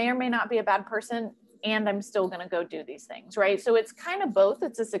 yeah, I may or may not be a bad person, and I'm still going to go do these things, right? So it's kind of both.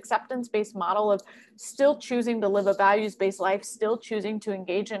 It's this acceptance-based model of still choosing to live a values-based life, still choosing to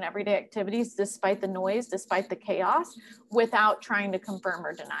engage in everyday activities despite the noise, despite the chaos, without trying to confirm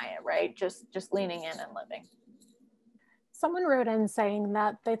or deny it, right? Just leaning in and living. Someone wrote in saying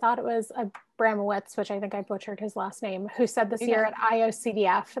that they thought it was Abramowitz, which I think I butchered his last name, who said this year at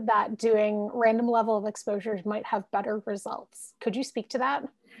IOCDF that doing random level of exposures might have better results. Could you speak to that?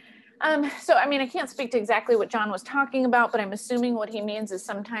 So, I mean, I can't speak to exactly what John was talking about, but I'm assuming what he means is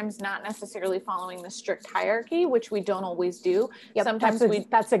sometimes not necessarily following the strict hierarchy, which we don't always do. Yep, sometimes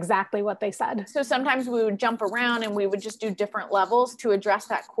that's exactly what they said. So sometimes we would jump around and we would just do different levels to address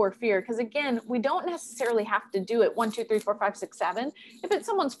that core fear. Because again, we don't necessarily have to do it 1, 2, 3, 4, 5, 6, 7. If it's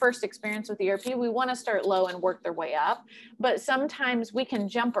someone's first experience with ERP, we want to start low and work their way up. But sometimes we can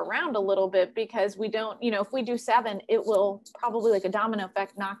jump around a little bit because we don't, if we do 7, it will probably like a domino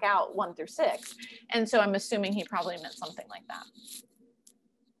effect knock out 1 through 6. And so I'm assuming he probably meant something like that.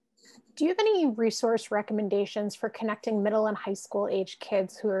 Do you have any resource recommendations for connecting middle and high school age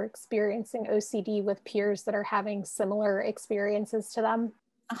kids who are experiencing OCD with peers that are having similar experiences to them?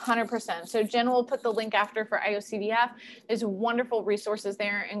 100%. So Jen will put the link after for IOCDF. There's wonderful resources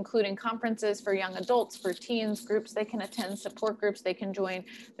there, including conferences for young adults, for teens, groups they can attend, support groups they can join.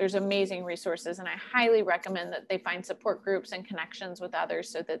 There's amazing resources, and I highly recommend that they find support groups and connections with others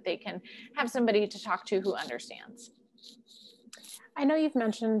so that they can have somebody to talk to who understands. I know you've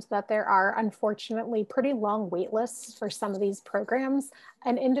mentioned that there are unfortunately pretty long wait lists for some of these programs.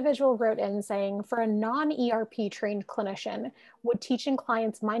 An individual wrote in saying, for a non-ERP trained clinician, would teaching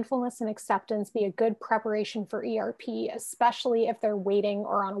clients mindfulness and acceptance be a good preparation for ERP, especially if they're waiting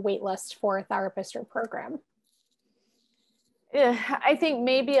or on a wait list for a therapist or program? I think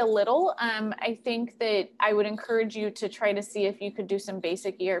maybe a little. I think that I would encourage you to try to see if you could do some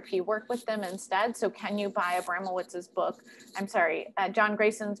basic ERP work with them instead. So can you buy Abramowitz's book? John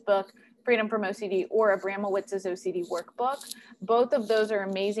Grayson's book, Freedom from OCD, or Abramowitz's OCD workbook. Both of those are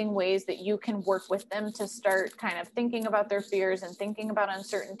amazing ways that you can work with them to start kind of thinking about their fears and thinking about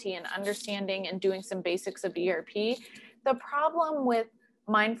uncertainty and understanding and doing some basics of ERP. The problem with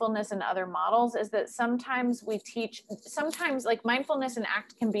mindfulness and other models is that sometimes like mindfulness and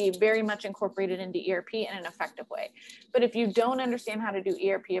ACT can be very much incorporated into ERP in an effective way. But if you don't understand how to do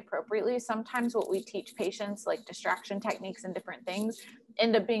ERP appropriately, sometimes what we teach patients, like distraction techniques and different things,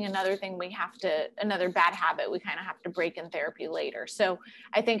 end up being another bad habit we kind of have to break in therapy later. So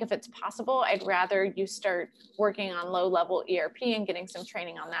I think if it's possible, I'd rather you start working on low level ERP and getting some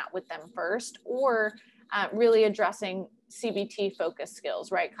training on that with them first, or really addressing CBT focused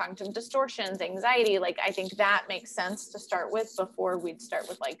skills, right? Cognitive distortions, anxiety, like I think that makes sense to start with before we'd start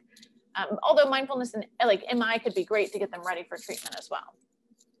with although mindfulness and like MI could be great to get them ready for treatment as well.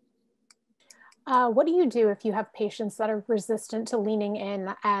 What do you do if you have patients that are resistant to leaning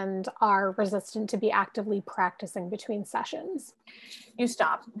in and are resistant to be actively practicing between sessions? You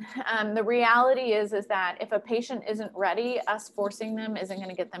stop. The reality is that if a patient isn't ready, us forcing them isn't going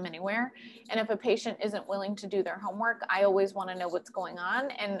to get them anywhere. And if a patient isn't willing to do their homework, I always want to know what's going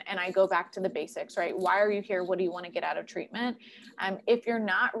on. And I go back to the basics, right? Why are you here? What do you want to get out of treatment? If you're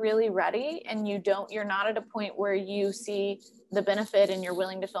not really ready and you're not at a point where you see the benefit and you're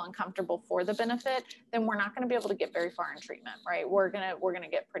willing to feel uncomfortable for the benefit, then we're not going to be able to get very far in treatment, right? We're going to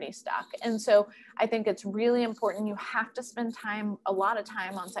get pretty stuck. And so I think it's really important. You have to spend a lot of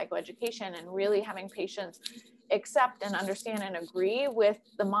time on psychoeducation and really having patients accept and understand and agree with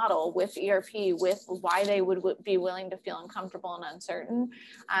the model, with ERP, with why they would be willing to feel uncomfortable and uncertain.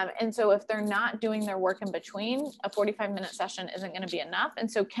 And so if they're not doing their work in between, a 45-minute session isn't going to be enough. And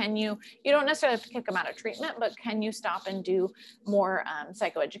so you don't necessarily have to kick them out of treatment, but can you stop and do more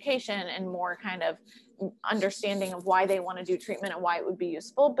psychoeducation and more kind of understanding of why they want to do treatment and why it would be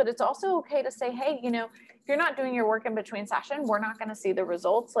useful. But it's also okay to say, hey, if you're not doing your work in between session, we're not going to see the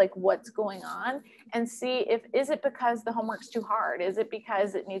results, like what's going on, and see is it because the homework's too hard? Is it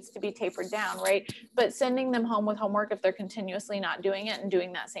because it needs to be tapered down, right? But sending them home with homework, if they're continuously not doing it and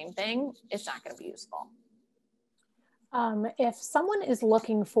doing that same thing, it's not going to be useful. If someone is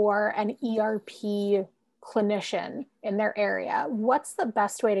looking for an ERP clinician in their area, what's the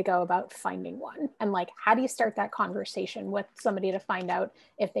best way to go about finding one? And how do you start that conversation with somebody to find out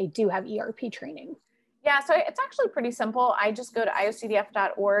if they do have ERP training? Yeah, so it's actually pretty simple. I just go to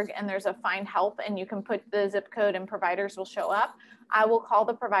iocdf.org and there's a find help and you can put the zip code and providers will show up. I will call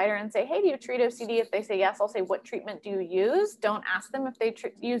the provider and say, hey, do you treat OCD? If they say yes, I'll say, what treatment do you use? Don't ask them if they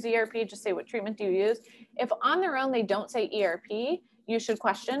use ERP, just say, what treatment do you use? If on their own they don't say ERP, you should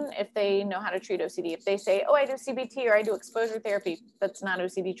question if they know how to treat OCD. If they say, oh, I do CBT or I do exposure therapy, that's not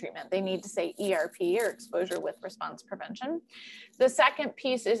OCD treatment. They need to say ERP or exposure with response prevention. The second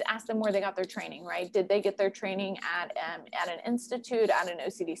piece is ask them where they got their training, right? Did they get their training at an institute, at an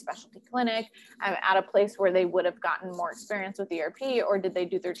OCD specialty clinic, at a place where they would have gotten more experience with ERP, or did they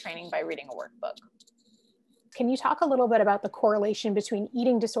do their training by reading a workbook? Can you talk a little bit about the correlation between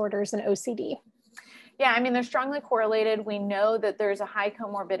eating disorders and OCD? Yeah, I mean, they're strongly correlated. We know that there's a high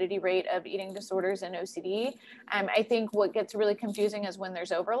comorbidity rate of eating disorders and OCD. I think what gets really confusing is when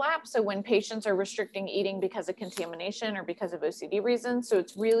there's overlap. So when patients are restricting eating because of contamination or because of OCD reasons. So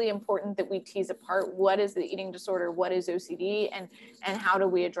it's really important that we tease apart what is the eating disorder, what is OCD, and how do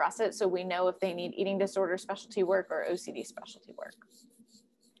we address it so we know if they need eating disorder specialty work or OCD specialty work.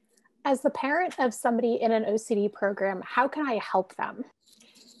 As the parent of somebody in an OCD program, how can I help them?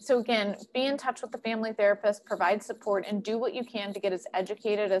 So again, be in touch with the family therapist, provide support, and do what you can to get as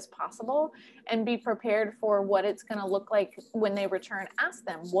educated as possible and be prepared for what it's going to look like when they return. Ask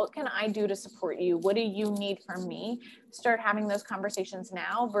them, what can I do to support you? What do you need from me? Start having those conversations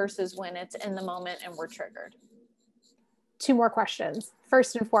now versus when it's in the moment and we're triggered. 2 more questions.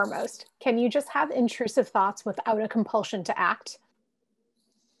 First and foremost, can you just have intrusive thoughts without a compulsion to act?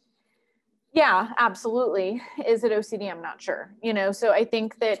 Yeah, absolutely. Is it OCD? I'm not sure. So I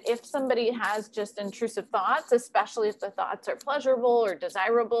think that if somebody has just intrusive thoughts, especially if the thoughts are pleasurable or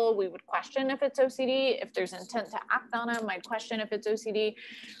desirable, we would question if it's OCD. If there's intent to act on them, I'd question if it's OCD.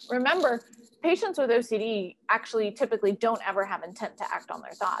 Remember, patients with OCD actually typically don't ever have intent to act on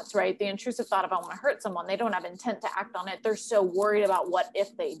their thoughts, right? The intrusive thought of I want to hurt someone, they don't have intent to act on it. They're so worried about what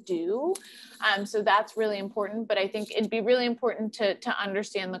if they do. So that's really important. But I think it'd be really important to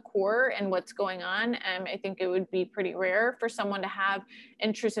understand the core and what's going on. I think it would be pretty rare for someone to have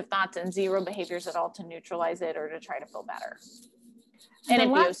intrusive thoughts and zero behaviors at all to neutralize it or to try to feel better. And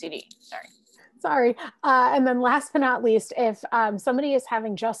it'd be OCD, sorry. And then last but not least, if somebody is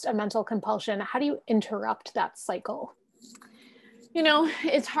having just a mental compulsion, how do you interrupt that cycle?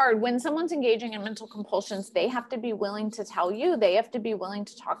 It's hard. When someone's engaging in mental compulsions, they have to be willing to tell you, they have to be willing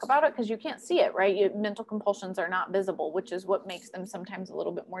to talk about it because you can't see it, right? Mental compulsions are not visible, which is what makes them sometimes a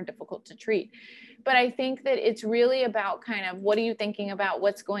little bit more difficult to treat. But I think that it's really about kind of what are you thinking about,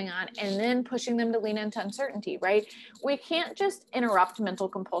 what's going on, and then pushing them to lean into uncertainty, right? We can't just interrupt mental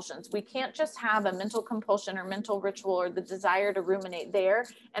compulsions. We can't just have a mental compulsion or mental ritual or the desire to ruminate there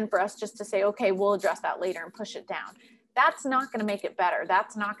and for us just to say, okay, we'll address that later and push it down. That's not going to make it better.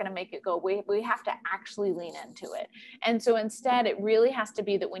 That's not going to make it go. We have to actually lean into it. And so instead, it really has to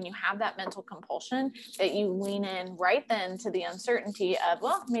be that when you have that mental compulsion, that you lean in right then to the uncertainty of,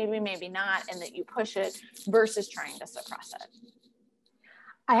 well, maybe, maybe not, and that you push it versus trying to suppress it.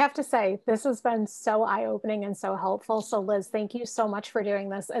 I have to say, this has been so eye-opening and so helpful. So Liz, thank you so much for doing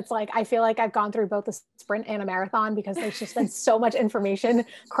this. It's like, I feel like I've gone through both a sprint and a marathon because there's just been so much information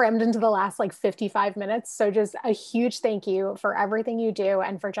crammed into the last like 55 minutes. So just a huge thank you for everything you do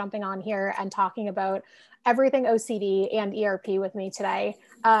and for jumping on here and talking about everything OCD and ERP with me today.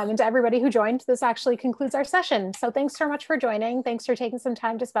 And to everybody who joined, this actually concludes our session. So thanks so much for joining. Thanks for taking some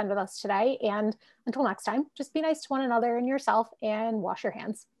time to spend with us today. And until next time, just be nice to one another and yourself and wash your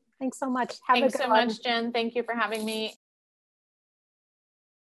hands. Thanks so much. Thanks so much, Jen. Thank you for having me.